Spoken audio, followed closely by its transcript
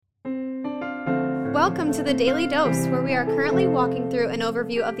Welcome to the Daily Dose, where we are currently walking through an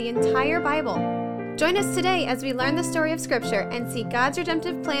overview of the entire Bible. Join us today as we learn the story of Scripture and see God's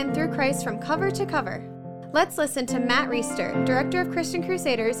redemptive plan through Christ from cover to cover. Let's listen to Matt Reisetter, Director of Christian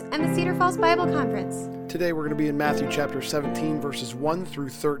Crusaders and the Cedar Falls Bible Conference. Today we're going to be in Matthew chapter 17, verses 1 through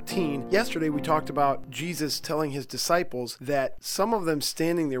 13. Yesterday we talked about Jesus telling his disciples that some of them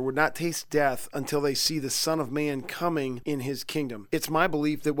standing there would not taste death until they see the Son of Man coming in his kingdom. It's my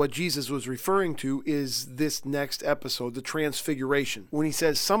belief that what Jesus was referring to is this next episode, the Transfiguration. When he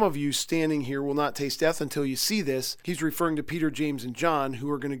says some of you standing here will not taste death until you see this, he's referring to Peter, James, and John,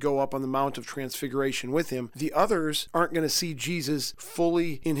 who are going to go up on the Mount of Transfiguration with him. The others aren't going to see Jesus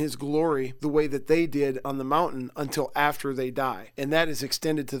fully in his glory the way that they did on the mountain until after they die. And that is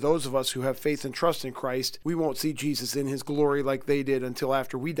extended to those of us who have faith and trust in Christ. We won't see Jesus in his glory like they did until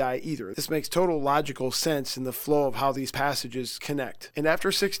after we die either. This makes total logical sense in the flow of how these passages connect. And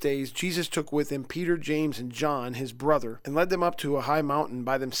after 6 days, Jesus took with him Peter, James, and John, his brother, and led them up to a high mountain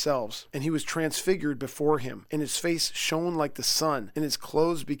by themselves. And he was transfigured before him, and his face shone like the sun, and his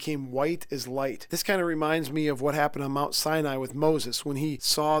clothes became white as light. This kind of reminds me of what happened on Mount Sinai with Moses when he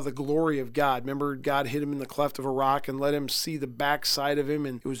saw the glory of God. Remember, God hid him in the cleft of a rock and let him see the backside of him,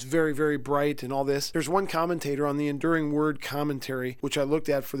 and it was very, very bright and all this. There's one commentator on the Enduring Word commentary, which I looked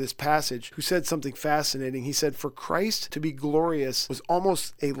at for this passage, who said something fascinating. He said, for Christ to be glorious was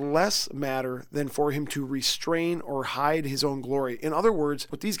almost a less matter than for him to restrain or hide his own glory. In other words,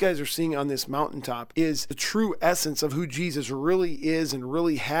 what these guys are seeing on this mountaintop is the true essence of who Jesus really is and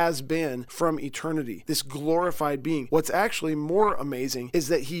really has been from eternity. This glorified being. What's actually more amazing is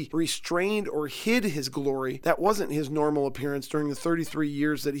that he restrained or hid his glory. That wasn't his normal appearance during the 33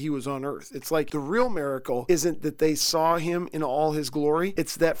 years that he was on earth. It's like the real miracle isn't that they saw him in all his glory.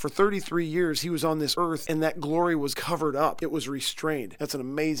 It's that for 33 years he was on this earth and that glory was covered up. It was restrained. That's an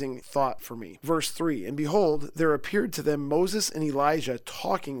amazing thought for me. Verse 3, and behold, there appeared to them Moses and Elijah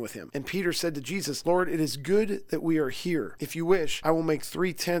talking with him. And Peter said to Jesus, Lord, it is good that we are here. If you wish, I will make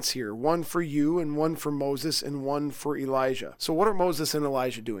 3 tents here, one for you and one for Moses and one for Elijah. So what are Moses and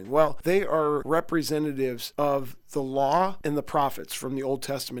Elijah doing? Well, they are representatives of the law and the prophets from the Old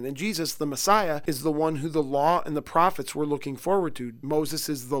Testament. And Jesus, the Messiah, is the one who the law and the prophets were looking forward to. Moses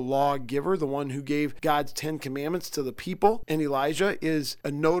is the lawgiver, the one who gave God's 10 commandments to the people. And Elijah is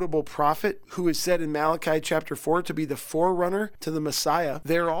a notable prophet who is said in Malachi chapter 4 to be the forerunner to the Messiah.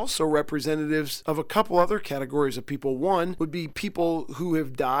 They're also representatives of a couple other categories of people. One would be people who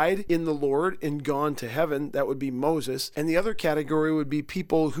have died in the Lord and gone to heaven. That would be Moses. And the other category would be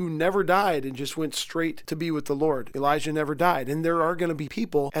people who never died and just went straight to be with the Lord. Elijah never died. And there are going to be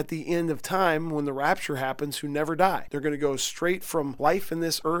people at the end of time when the rapture happens who never die. They're going to go straight from life in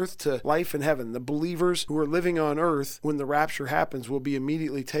this earth to life in heaven. The believers who are living on earth when the rapture happens will be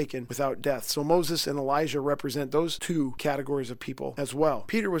immediately taken without death. So Moses and Elijah represent those 2 categories of people as well.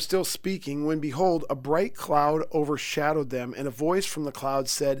 Peter was still speaking when behold, a bright cloud overshadowed them, and a voice from the cloud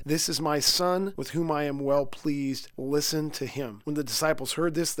said, This is my son with whom I am well pleased. Listen to him. When the disciples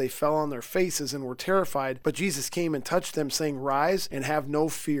heard this, they fell on their faces and were terrified. But Jesus came and touched them, saying, Rise and have no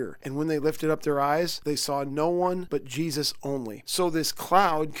fear. And when they lifted up their eyes, they saw no one but Jesus only. So this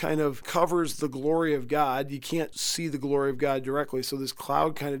cloud kind of covers the glory of God. You can't see the glory of God directly, so this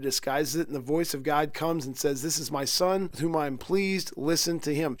cloud kind of disguises it, and the voice of God comes and says, This is my son with whom I am pleased. Listen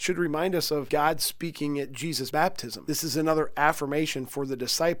to him. Should remind us of God speaking at Jesus' baptism. This is another affirmation for the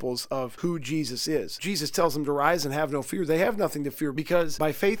disciples of who Jesus is. Jesus tells them to rise and have no fear. They have nothing to fear because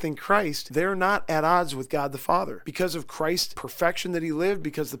by faith in Christ, they're not at odds with God the Father. Because of Christ's perfection that he lived,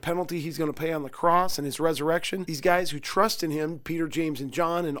 because the penalty he's going to pay on the cross and his resurrection, these guys who trust in him, Peter, James, and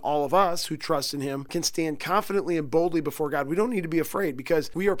John, and all of us who trust in him, can stand confidently and boldly before God. We don't need to be afraid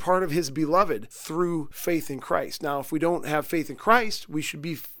because we are part of his beloved through faith in Christ. Now, if we don't have faith in Christ, we should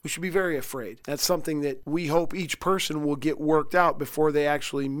be very afraid. That's something that we hope each person will get worked out before they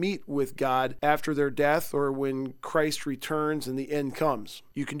actually meet with God after their death or when Christ returns and the end comes.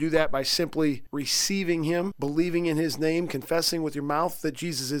 You can do that by simply receiving him, believing in his name, confessing with your mouth that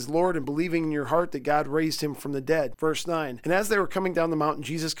Jesus is Lord, and believing in your heart that God raised him from the dead. Verse 9, and as they were coming down the mountain,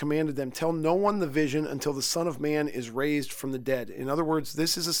 Jesus commanded them, Tell no one the vision until the Son of Man is raised from the dead. In other words,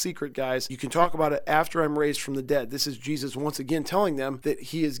 this is a secret, guys. You can talk about it after I'm raised from the dead. This is Jesus once again telling them that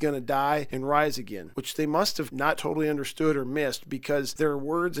he is is going to die and rise again, which they must have not totally understood or missed because their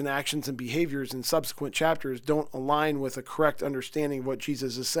words and actions and behaviors in subsequent chapters don't align with a correct understanding of what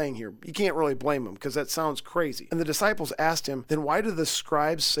Jesus is saying here. You can't really blame him because that sounds crazy. And the disciples asked him, then why do the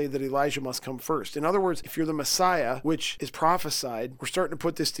scribes say that Elijah must come first? In other words, if you're the Messiah, which is prophesied, we're starting to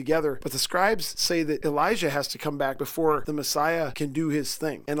put this together, but the scribes say that Elijah has to come back before the Messiah can do his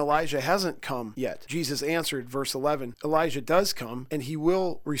thing. And Elijah hasn't come yet. Jesus answered, verse 11, Elijah does come and he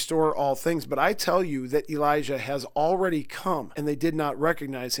will restore all things. But I tell you that Elijah has already come and they did not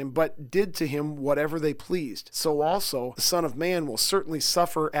recognize him, but did to him whatever they pleased. So also the Son of Man will certainly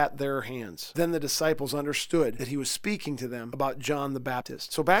suffer at their hands. Then the disciples understood that he was speaking to them about John the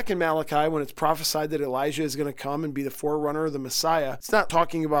Baptist. So back in Malachi, when it's prophesied that Elijah is going to come and be the forerunner of the Messiah, it's not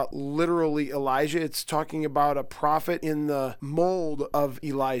talking about literally Elijah. It's talking about a prophet in the mold of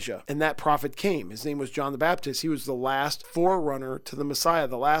Elijah. And that prophet came. His name was John the Baptist. He was the last forerunner to the Messiah,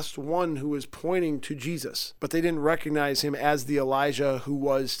 the last one who was pointing to Jesus. But they didn't recognize him as the Elijah who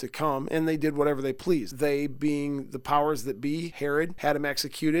was to come, and they did whatever they pleased. They, being the powers that be, Herod, had him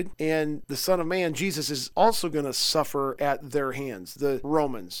executed, and the Son of Man, Jesus, is also going to suffer at their hands. The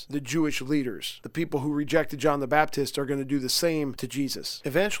Romans, the Jewish leaders, the people who rejected John the Baptist are going to do the same to Jesus.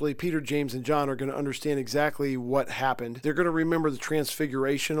 Eventually, Peter, James, and John are going to understand exactly what happened. They're going to remember the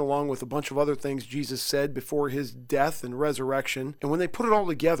transfiguration along with a bunch of other things Jesus said before his death and resurrection. And when they put it all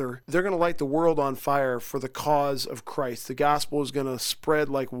together, they're going to light the world on fire for the cause of Christ. The gospel is going to spread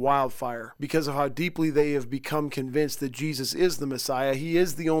like wildfire because of how deeply they have become convinced that Jesus is the Messiah. He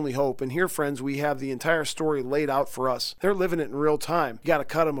is the only hope. And here, friends, we have the entire story laid out for us. They're living it in real time. You got to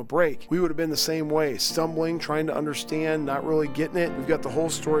cut them a break. We would have been the same way, stumbling, trying to understand, not really getting it. We've got the whole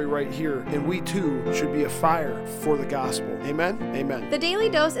story right here. And we too should be a fire for the gospel. Amen? Amen. The Daily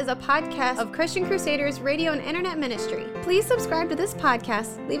Dose is a podcast of Christian Crusaders radio and internet ministry. Please subscribe to this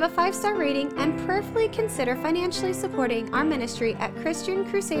podcast, leave a 5-star rating, and prayerfully consider financially supporting our ministry at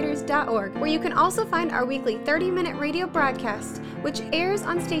ChristianCrusaders.org, where you can also find our weekly 30-minute radio broadcast, which airs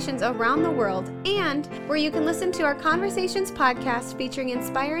on stations around the world, and where you can listen to our Conversations podcast featuring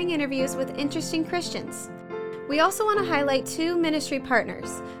inspiring interviews with interesting Christians. We also want to highlight 2 ministry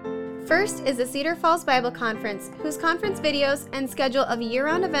partners. First is the Cedar Falls Bible Conference, whose conference videos and schedule of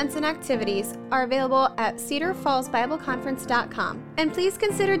year-round events and activities are available at cedarfallsbibleconference.com. And please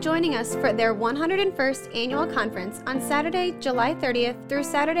consider joining us for their 101st annual conference on Saturday, July 30th through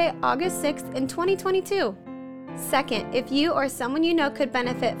Saturday, August 6th in 2022. Second, if you or someone you know could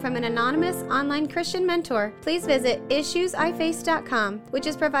benefit from an anonymous online Christian mentor, please visit issuesiface.com, which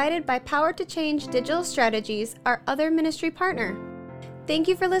is provided by Power to Change Digital Strategies, our other ministry partner. Thank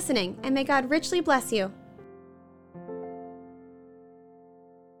you for listening, and may God richly bless you.